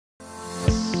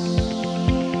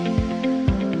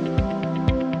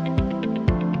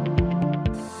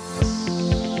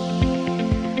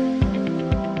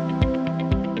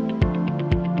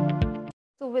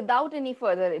without any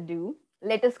further ado,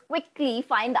 let us quickly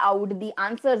find out the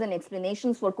answers and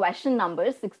explanations for question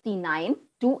numbers 69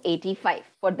 to 85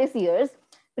 for this year's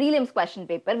prelims question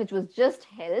paper, which was just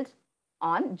held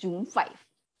on June 5.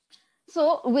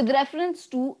 So with reference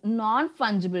to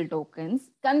non-fungible tokens,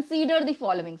 consider the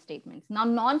following statements. Now,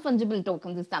 non-fungible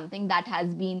tokens is something that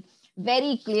has been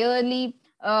very clearly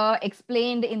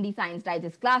explained in the Science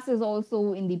Digest classes,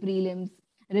 also in the prelims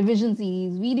revision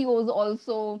series videos,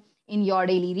 also in your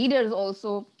daily readers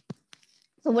also.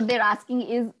 So what they're asking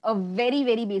is a very,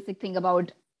 very basic thing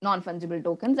about non-fungible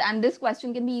tokens. And this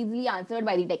question can be easily answered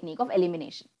by the technique of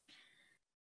elimination.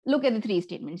 Look at the three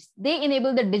statements. They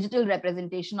enable the digital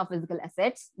representation of physical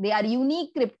assets. They are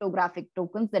unique cryptographic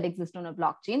tokens that exist on a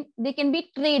blockchain. They can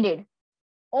be traded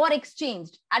or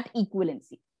exchanged at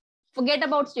equivalency. Forget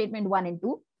about statement 1 and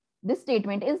 2. This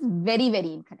statement is very,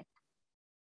 very incorrect.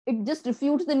 It just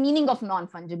refutes the meaning of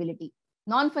non-fungibility.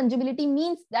 Non-fungibility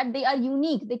means that they are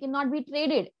unique. They cannot be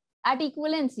traded at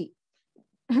equivalency.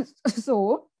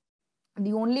 So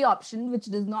the only option which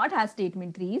does not have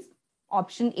statement 3 is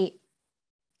option A.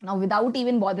 Now, without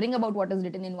even bothering about what is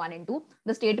written in 1 and 2,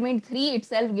 the statement 3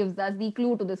 itself gives us the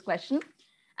clue to this question.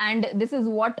 And this is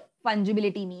what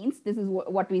fungibility means. This is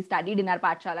what we studied in our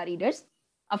Pathshala readers.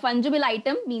 A fungible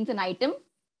item means an item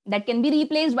that can be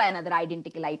replaced by another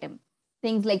identical item.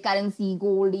 Things like currency,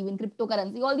 gold, even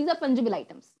cryptocurrency, all these are fungible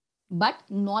items. But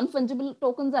non-fungible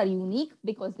tokens are unique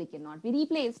because they cannot be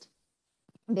replaced.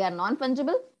 They are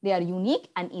non-fungible, they are unique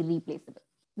and irreplaceable.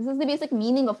 This is the basic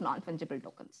meaning of non-fungible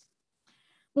tokens.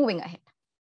 Moving ahead.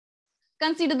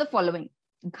 Consider the following.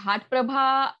 Ghat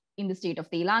Prabha in the state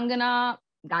of Telangana,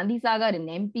 Gandhi Sagar in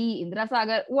MP, Indra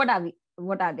Sagar. What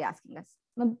are they asking us?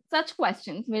 Now, such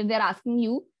questions where they're asking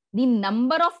you the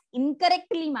number of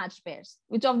incorrectly matched pairs.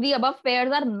 Which of the above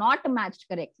pairs are not matched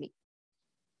correctly?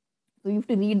 So you have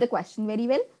to read the question very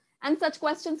well. And such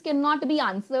questions cannot be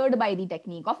answered by the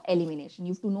technique of elimination.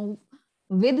 You have to know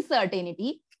with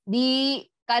certainty the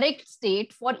correct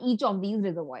state for each of these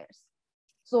reservoirs.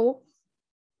 So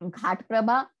Ghat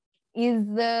Prabha is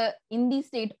in the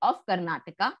state of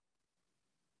Karnataka.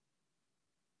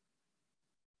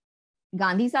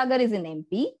 Gandhi Sagar is in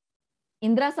MP.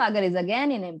 Indra Sagar is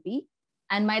again in MP.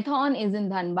 And Maithon is in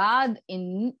Dhanbad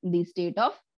in the state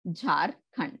of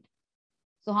Jharkhand.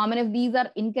 So how many of these are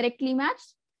incorrectly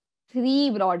matched? 3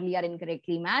 broadly are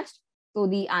incorrectly matched. So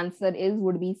the answer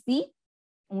would be C.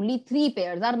 Only 3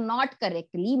 pairs are not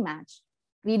correctly matched.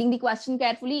 Reading the question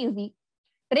carefully is the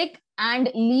trick,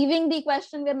 and leaving the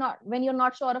question when you're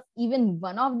not sure of even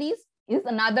one of these is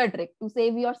another trick to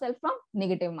save yourself from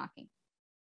negative marking.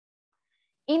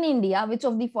 In India, which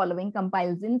of the following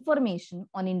compiles information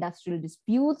on industrial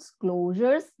disputes,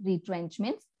 closures,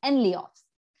 retrenchments, and layoffs?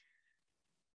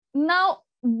 Now,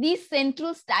 the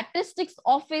Central Statistics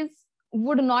Office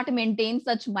would not maintain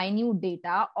such minute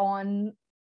data on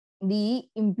the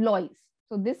employees.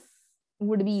 So this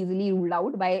would be easily ruled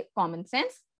out by common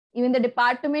sense. Even the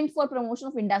Department for Promotion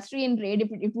of Industry and Trade,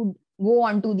 if it would go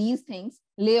on to these things,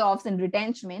 layoffs and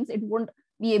retrenchments, it won't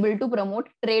be able to promote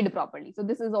trade properly. So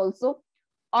this is also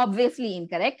obviously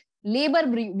incorrect. Labor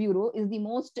Bureau is the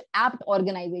most apt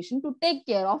organization to take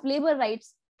care of labor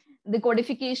rights. The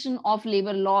codification of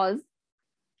labor laws,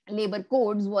 labor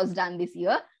codes was done this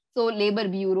year. So Labor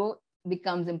Bureau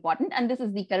becomes important, and this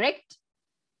is the correct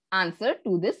answer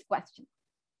to this question.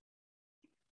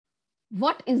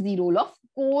 What is the role of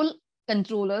Coal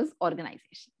Controllers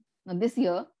Organization? Now, this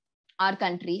year, our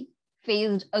country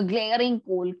faced a glaring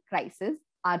coal crisis.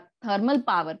 Our thermal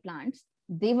power plants,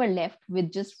 they were left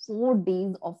with just 4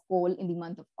 days of coal in the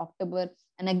month of October.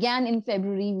 And again, in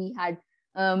February, we had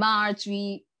March.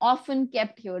 We often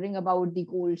kept hearing about the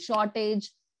coal shortage.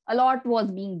 A lot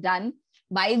was being done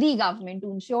by the government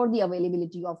to ensure the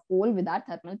availability of coal with our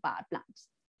thermal power plants.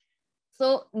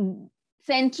 So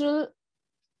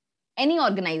any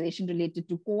organization related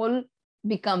to coal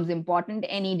becomes important.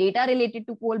 Any data related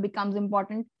to coal becomes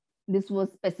important. This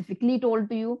was specifically told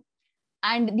to you.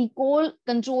 And the Coal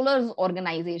Controllers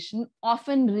Organization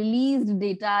often released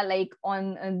data like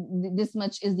on this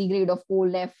much is the grade of coal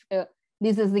left,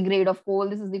 this is the grade of coal,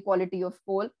 this is the quality of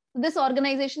coal. This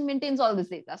organization maintains all this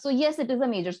data. So yes, it is a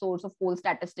major source of coal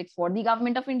statistics for the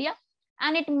government of India,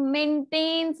 and it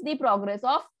maintains the progress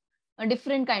of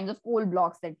different kinds of coal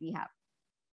blocks that we have.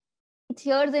 It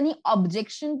hears any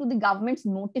objection to the government's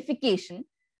notification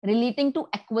relating to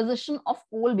acquisition of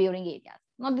coal-bearing areas.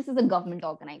 Now, this is a government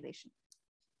organization.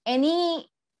 Any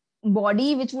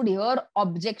body which would hear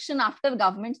objection after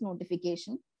government's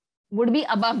notification would be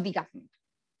above the government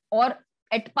or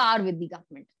at par with the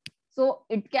government. So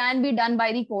it can be done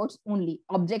by the courts only.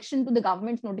 Objection to the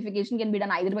government's notification can be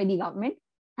done either by the government,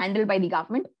 handled by the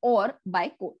government, or by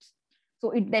courts.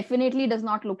 So it definitely does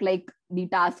not look like the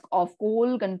task of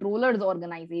Coal Controllers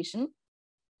Organization.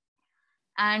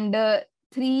 And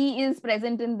 3 is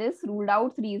present in this, ruled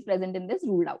out. 3 is present in this,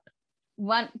 ruled out.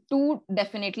 1, 2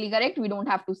 definitely correct. We don't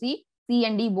have to see. C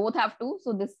and D both have to.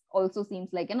 So this also seems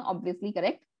like an obviously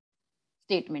correct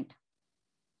statement.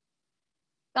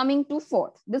 Coming to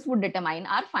 4th, this would determine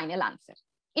our final answer.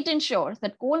 It ensures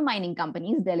that coal mining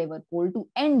companies deliver coal to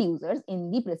end users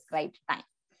in the prescribed time.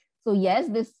 So yes,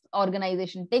 this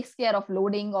organization takes care of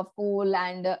loading of coal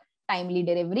and timely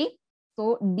delivery.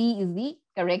 So D is the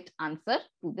correct answer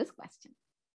to this question.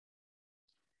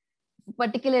 A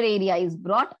particular area is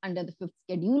brought under the 5th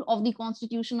schedule of the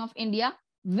Constitution of India.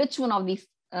 Which one of these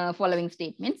following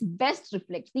statements best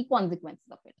reflects the consequences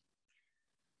of it?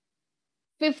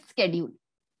 5th schedule.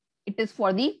 It is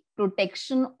for the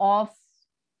protection of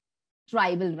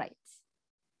tribal rights,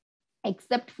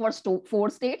 except for 4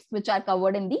 states which are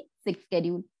covered in the 6th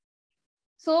schedule.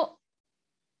 So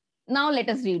now let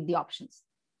us read the options.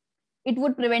 It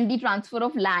would prevent the transfer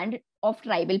of land of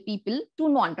tribal people to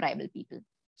non-tribal people.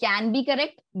 Can be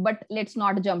correct, but let's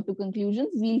not jump to conclusions.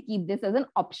 We'll keep this as an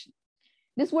option.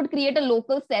 This would create a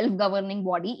local self-governing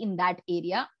body in that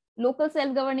area. Local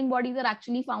self-governing bodies are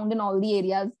actually found in all the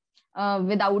areas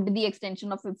without the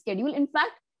extension of 5th schedule. In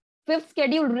fact, 5th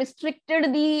schedule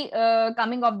restricted the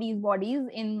coming of these bodies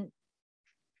in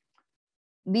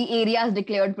the areas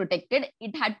declared protected.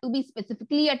 It had to be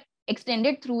specifically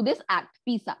extended through this act,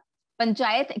 PISA,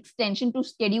 Panchayat Extension to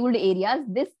Scheduled Areas.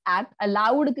 This act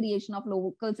allowed creation of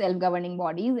local self-governing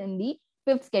bodies in the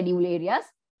 5th schedule areas.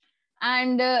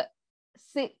 And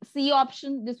C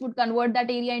option, this would convert that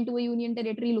area into a union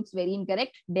territory, looks very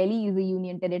incorrect. Delhi is a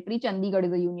union territory. Chandigarh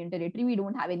is a union territory. We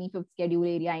don't have any 5th schedule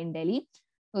area in Delhi.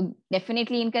 So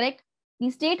definitely incorrect.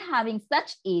 The state having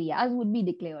such areas would be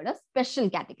declared a special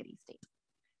category state.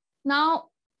 Now,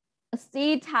 a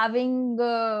state having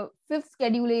the 5th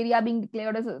schedule area being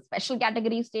declared as a special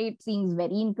category state seems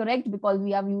very incorrect, because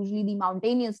we have usually the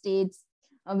mountainous states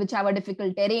which have a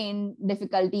difficult terrain,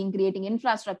 difficulty in creating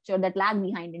infrastructure, that lag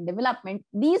behind in development.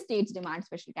 These states demand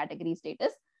special category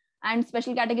status, and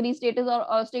special category status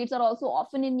or states are also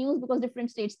often in news because different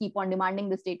states keep on demanding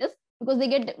the status because they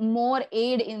get more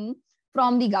aid in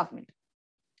from the government.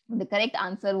 The correct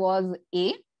answer was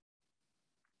A.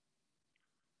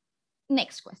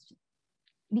 Next question.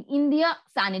 The India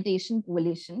Sanitation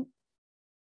Coalition.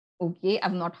 Okay,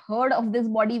 I've not heard of this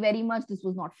body very much. This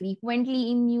was not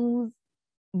frequently in news,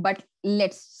 but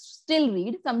let's still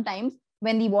read. Sometimes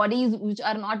when the bodies which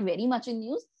are not very much in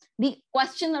news, the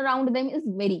question around them is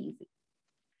very easy.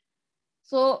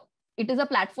 So it is a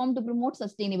platform to promote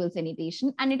sustainable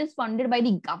sanitation, and it is funded by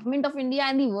the Government of India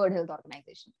and the World Health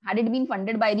Organization. Had it been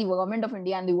funded by the Government of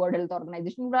India and the World Health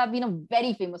Organization, it would have been a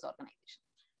very famous organization.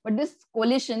 But this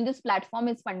coalition, this platform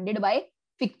is funded by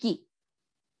FICCI.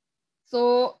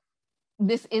 So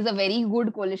this is a very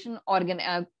good coalition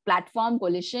platform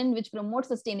coalition which promotes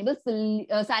sustainable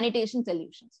sanitation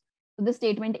solutions. So this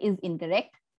statement is incorrect.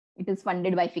 It is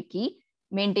funded by FICCI,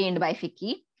 maintained by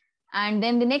FICCI. And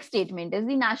then the next statement is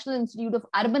the National Institute of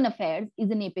Urban Affairs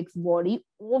is an apex body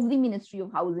of the Ministry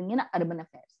of Housing and Urban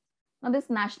Affairs. Now this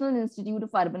National Institute of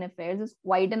Urban Affairs is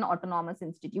quite an autonomous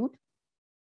institute,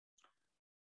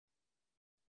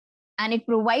 and it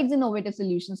provides innovative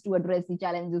solutions to address the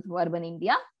challenges of urban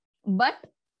India. But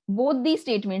both these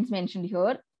statements mentioned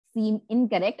here seem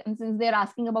incorrect. And since they're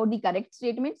asking about the correct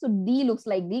statement, so D looks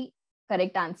like the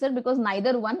correct answer, because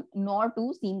neither 1 nor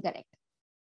 2 seem correct.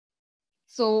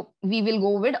 So we will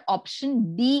go with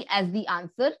option D as the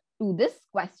answer to this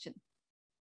question.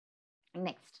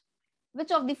 Next,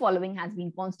 which of the following has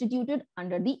been constituted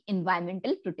under the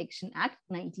Environmental Protection Act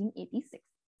 1986?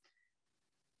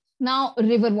 Now,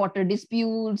 river water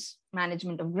disputes,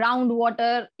 management of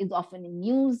groundwater is often in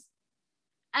news.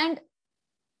 And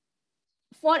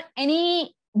for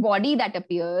any body that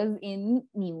appears in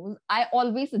news, I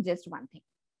always suggest one thing.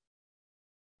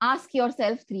 Ask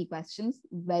yourself 3 questions: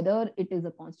 whether it is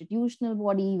a constitutional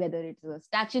body, whether it's a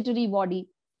statutory body,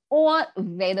 or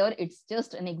whether it's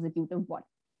just an executive body.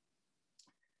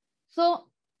 So,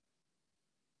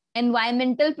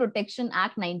 Environmental Protection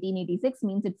Act 1986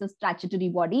 means it's a statutory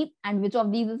body. And which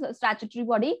of these is a statutory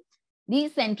body? The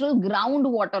Central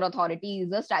Groundwater Authority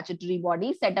is a statutory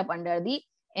body set up under the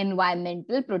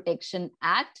Environmental Protection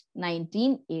Act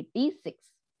 1986.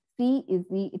 C is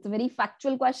it's a very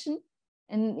factual question,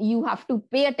 and you have to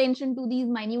pay attention to these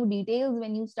minute details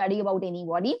when you study about any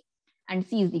body. And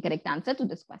C is the correct answer to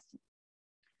this question.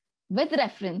 With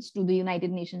reference to the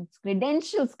United Nations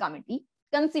Credentials Committee,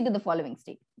 consider the following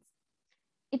statements.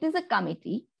 It is a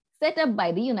committee set up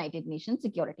by the United Nations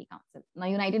Security Council. Now,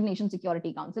 United Nations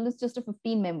Security Council is just a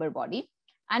 15-member body,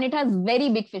 and it has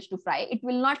very big fish to fry. It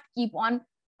will not keep on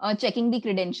checking the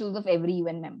credentials of every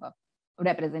UN member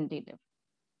representative.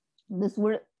 This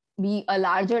would be a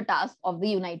larger task of the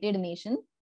United Nations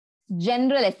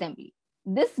General Assembly.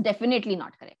 This definitely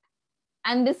not correct.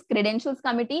 And this Credentials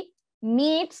Committee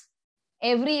meets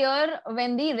every year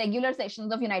when the regular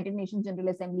sessions of United Nations General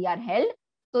Assembly are held.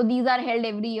 So these are held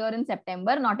every year in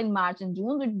September, not in March and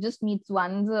June. It just meets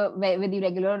once with the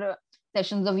regular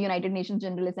sessions of United Nations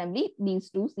General Assembly. These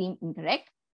two seem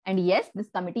incorrect. And yes, this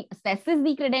committee assesses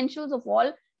the credentials of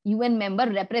all UN member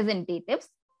representatives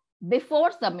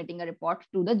before submitting a report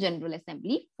to the General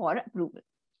Assembly for approval.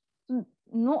 So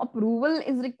no approval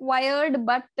is required,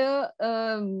 but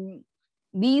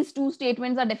these two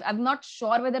statements are, I'm not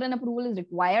sure whether an approval is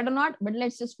required or not, but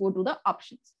let's just go to the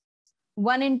options.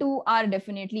 1 and 2 are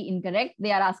definitely incorrect.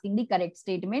 They are asking the correct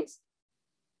statements.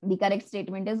 The correct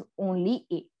statement is only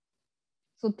A.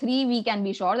 So 3, we can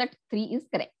be sure that 3 is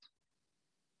correct.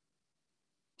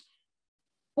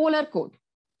 Polar code.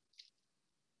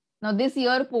 Now this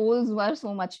year polls were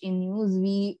so much in news.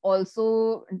 We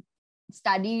also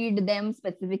studied them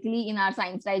specifically in our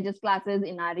science digest classes,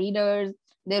 in our readers.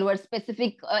 There were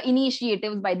specific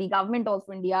initiatives by the government of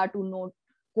India to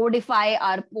codify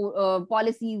our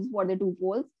policies for the 2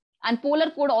 poles. And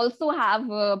polar code also have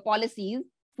policies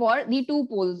for the 2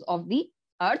 poles of the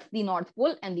Earth, the North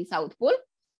Pole and the South Pole.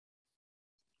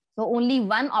 So only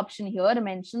one option here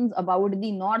mentions about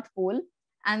the North Pole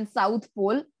and South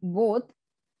Pole both.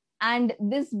 And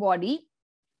this body,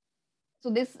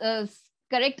 so this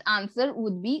correct answer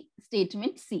would be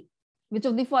statement C. Which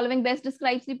of the following best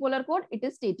describes the polar code? It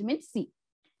is statement C.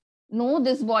 No,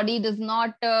 this body does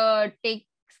not take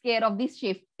care of the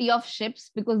safety of ships,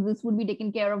 because this would be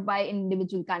taken care of by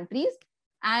individual countries.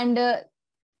 And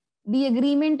the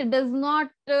agreement does not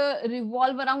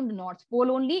revolve around North Pole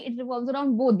only, it revolves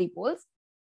around both the poles.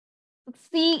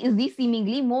 C is the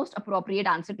seemingly most appropriate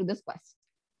answer to this question.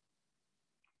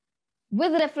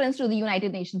 With reference to the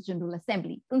United Nations General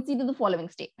Assembly, consider the following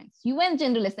statements. UN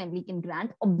General Assembly can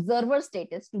grant observer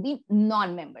status to the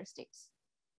non-member states.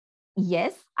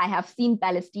 Yes, I have seen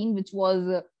Palestine, which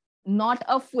was not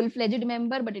a full-fledged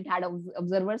member, but it had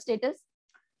observer status.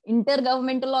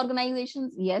 Intergovernmental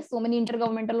organizations, yes, so many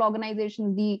intergovernmental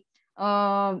organizations, the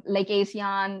like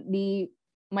ASEAN, the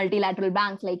multilateral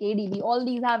banks like ADB, all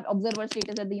these have observer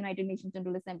status at the United Nations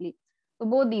General Assembly. So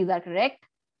both these are correct.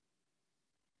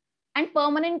 And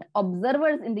permanent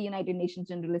observers in the United Nations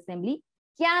General Assembly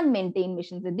can maintain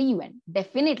missions at the UN.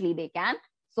 Definitely they can.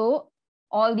 So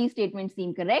all these statements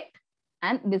seem correct.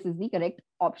 And this is the correct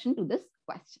option to this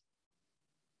question.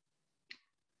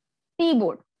 Tea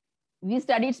board. We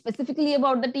studied specifically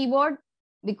about the tea board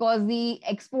because the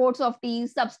exports of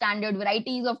teas, substandard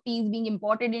varieties of teas being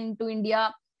imported into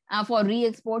India for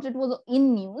re-exports, it was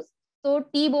in news. So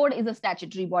tea board is a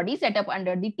statutory body set up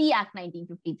under the Tea Act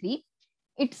 1953.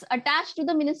 It's attached to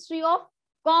the Ministry of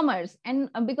Commerce, and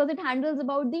because it handles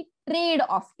about the trade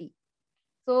of tea.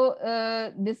 So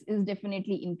this is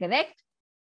definitely incorrect.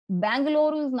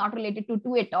 Bangalore is not related to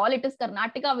tea at all. It is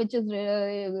Karnataka, which is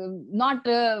not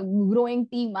growing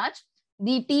tea much.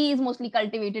 The tea is mostly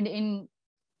cultivated in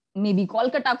maybe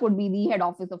Kolkata could be the head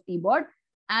office of tea board,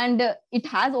 and it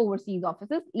has overseas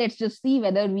offices. Let's just see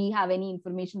whether we have any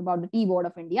information about the Tea Board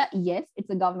of India. Yes, it's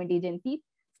a government agency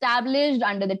established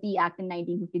under the Tea Act in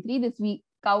 1953. This we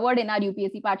covered in our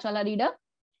UPSC Pathshala reader.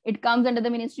 It comes under the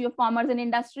Ministry of Commerce and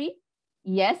Industry.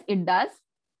 Yes, it does.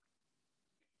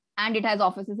 And it has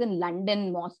offices in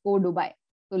London, Moscow, Dubai.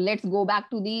 So let's go back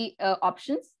to the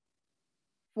options.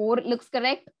 4 looks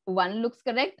correct, 1 looks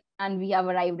correct, and we have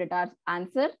arrived at our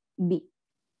answer D.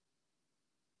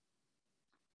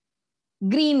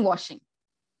 Greenwashing.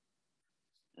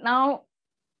 Now,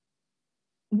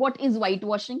 what is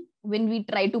whitewashing? When we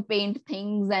try to paint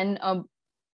things and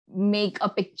make a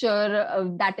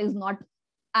picture that is not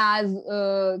as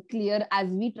clear as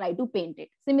we try to paint it.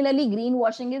 Similarly,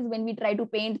 greenwashing is when we try to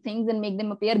paint things and make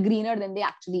them appear greener than they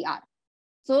actually are.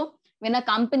 So when a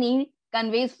company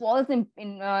conveys false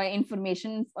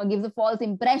information or gives a false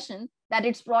impression that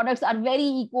its products are very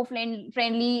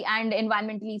eco-friendly and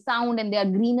environmentally sound and they are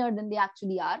greener than they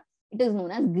actually are, it is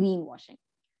known as greenwashing.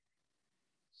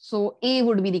 So A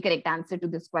would be the correct answer to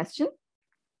this question.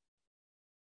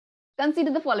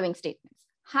 Consider the following statements.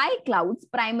 High clouds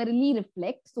primarily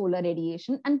reflect solar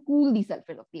radiation and cool the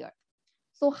surface of the Earth.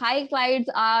 So high clouds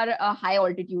are high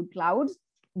altitude clouds.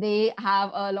 They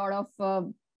have a lot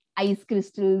of ice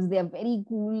crystals. They are very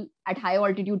cool. At high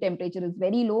altitude, temperature is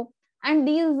very low. And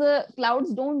these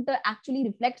clouds don't actually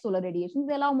reflect solar radiation.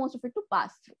 They allow most of it to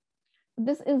pass through.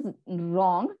 This is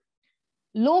wrong.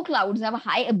 Low clouds have a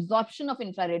high absorption of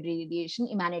infrared radiation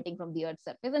emanating from the Earth's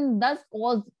surface and thus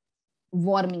cause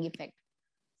warming effect.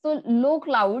 So low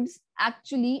clouds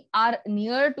actually are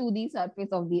near to the surface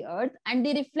of the Earth and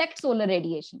they reflect solar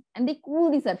radiation and they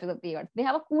cool the surface of the Earth. They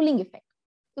have a cooling effect.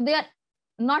 So they are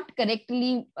not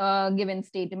correctly given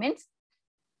statements.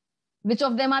 Which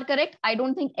of them are correct? I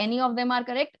don't think any of them are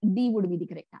correct. D would be the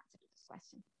correct answer to this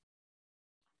question.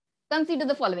 Consider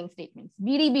the following statements.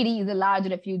 Bidi is a large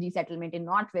refugee settlement in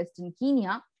northwestern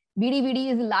Kenya.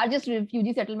 Bidi is the largest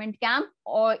refugee settlement camp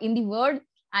in the world,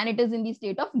 and it is in the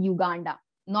state of Uganda,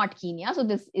 not Kenya. So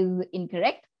this is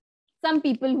incorrect. Some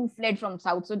people who fled from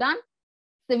South Sudan,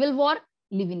 civil war,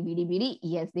 live in Bidi.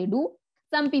 Yes, they do.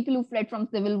 Some people who fled from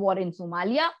civil war in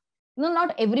Somalia. No,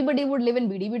 not everybody would live in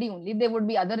Bidi only. There would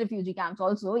be other refugee camps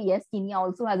also. Yes, Kenya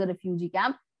also has a refugee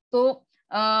camp. So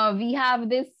we have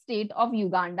this state of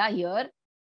Uganda here,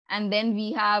 and then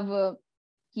we have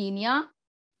Kenya,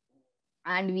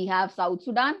 and we have South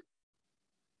Sudan.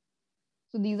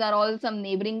 So these are all some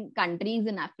neighboring countries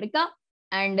in Africa,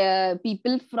 and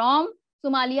people from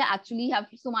Somalia actually have,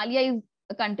 Somalia is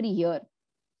a country here,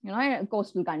 you know, a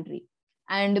coastal country,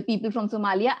 and people from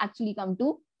Somalia actually come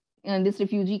to this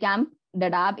refugee camp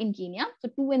Dadaab in Kenya. So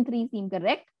 2 and 3 seem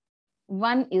correct.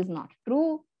 1 is not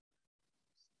true.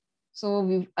 So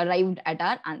we've arrived at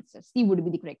our answer. C would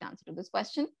be the correct answer to this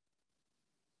question.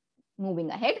 Moving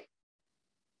ahead.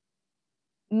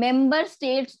 Member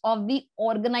states of the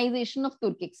Organization of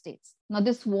Turkic States. Now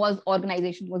this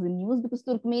organization was in news because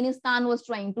Turkmenistan was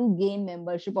trying to gain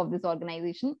membership of this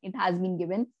organization. It has been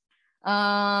given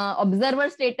observer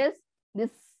status.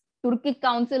 This Turkic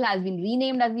Council has been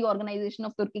renamed as the Organization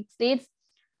of Turkic States,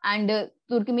 and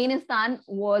Turkmenistan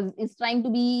is trying to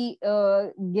be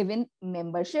given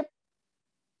membership.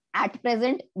 At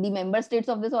present, the member states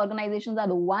of this organizations are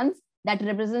the ones that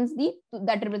represent the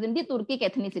Turkic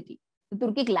ethnicity, the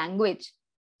Turkic language.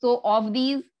 So of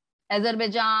these,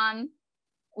 Azerbaijan,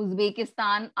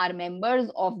 Uzbekistan are members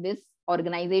of this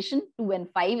organization. 2 and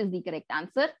 5 is the correct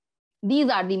answer. These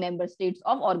are the member states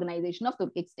of Organization of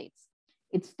Turkic States.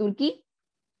 It's Turkey.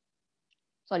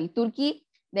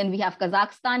 Then we have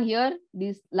Kazakhstan here,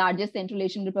 this largest Central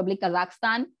Asian Republic,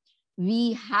 Kazakhstan.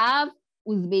 We have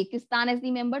Uzbekistan as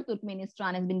the member.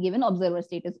 Turkmenistan has been given observer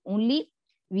status only.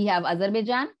 We have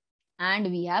Azerbaijan and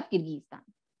we have Kyrgyzstan.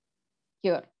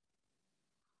 Here,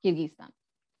 Kyrgyzstan.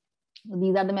 So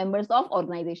these are the members of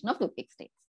Organization of Turkic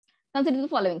States. Consider the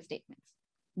following statements.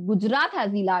 Gujarat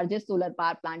has the largest solar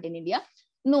power plant in India.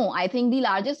 No, I think the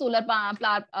largest solar power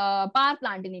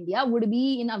plant in India would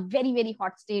be in a very, very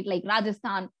hot state like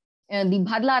Rajasthan. The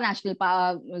Bhadla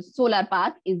National Solar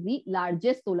Park is the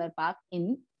largest solar park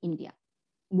in India.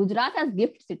 Gujarat has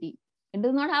Gift City. It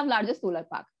does not have largest solar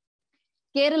park.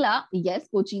 Kerala, yes,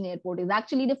 Cochin Airport is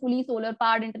actually the fully solar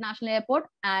powered international airport,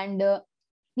 and the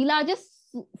largest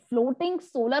floating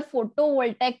solar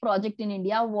photovoltaic project in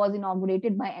India was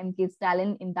inaugurated by M.K.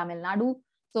 Stalin in Tamil Nadu.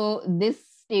 So this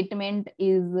statement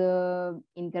is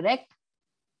incorrect.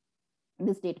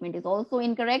 This statement is also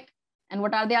incorrect. And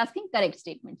what are they asking? Correct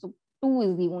statement. So 2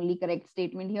 is the only correct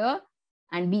statement here,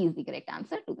 and B is the correct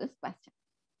answer to this question.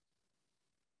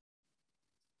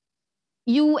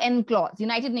 UN clause,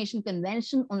 United Nations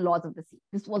Convention on Laws of the Sea.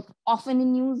 This was often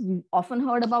in news. We've often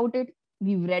heard about it.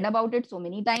 We've read about it so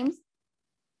many times.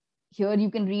 Here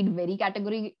you can read very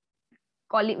categorically.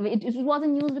 It was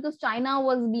in news because China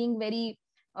was being very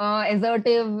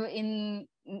assertive in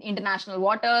international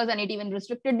waters, and it even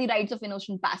restricted the rights of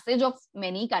in-ocean passage of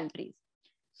many countries.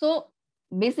 So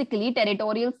basically,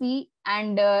 territorial sea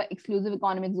and exclusive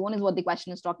economic zone is what the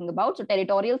question is talking about. So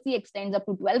territorial sea extends up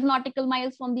to 12 nautical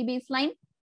miles from the baseline,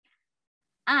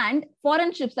 and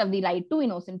foreign ships have the right to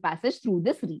in-ocean passage through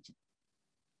this region.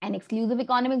 An exclusive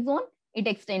economic zone, it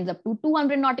extends up to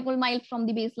 200 nautical miles from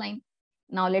the baseline.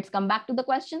 Now let's come back to the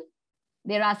question.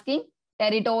 They're asking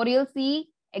territorial sea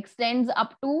extends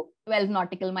up to 12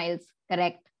 nautical miles.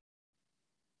 Correct.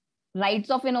 Rights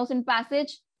of in-ocean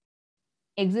passage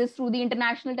exists through the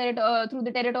international through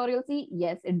the territorial sea.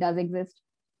 Yes, it does exist.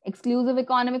 Exclusive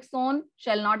economic zone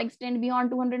shall not extend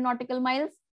beyond 200 nautical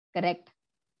miles. Correct.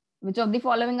 Which of the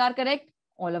following are correct?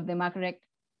 All of them are correct.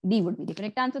 D would be the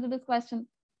correct answer to this question.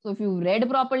 So if you read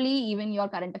properly, even your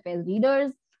current affairs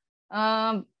readers,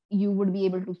 you would be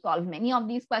able to solve many of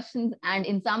these questions. And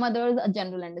in some others, a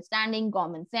general understanding,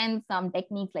 common sense, some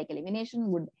techniques like elimination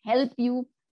would help you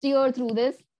steer through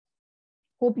this.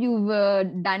 Hope you've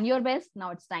done your best. Now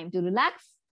it's time to relax.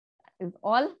 That is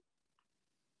all.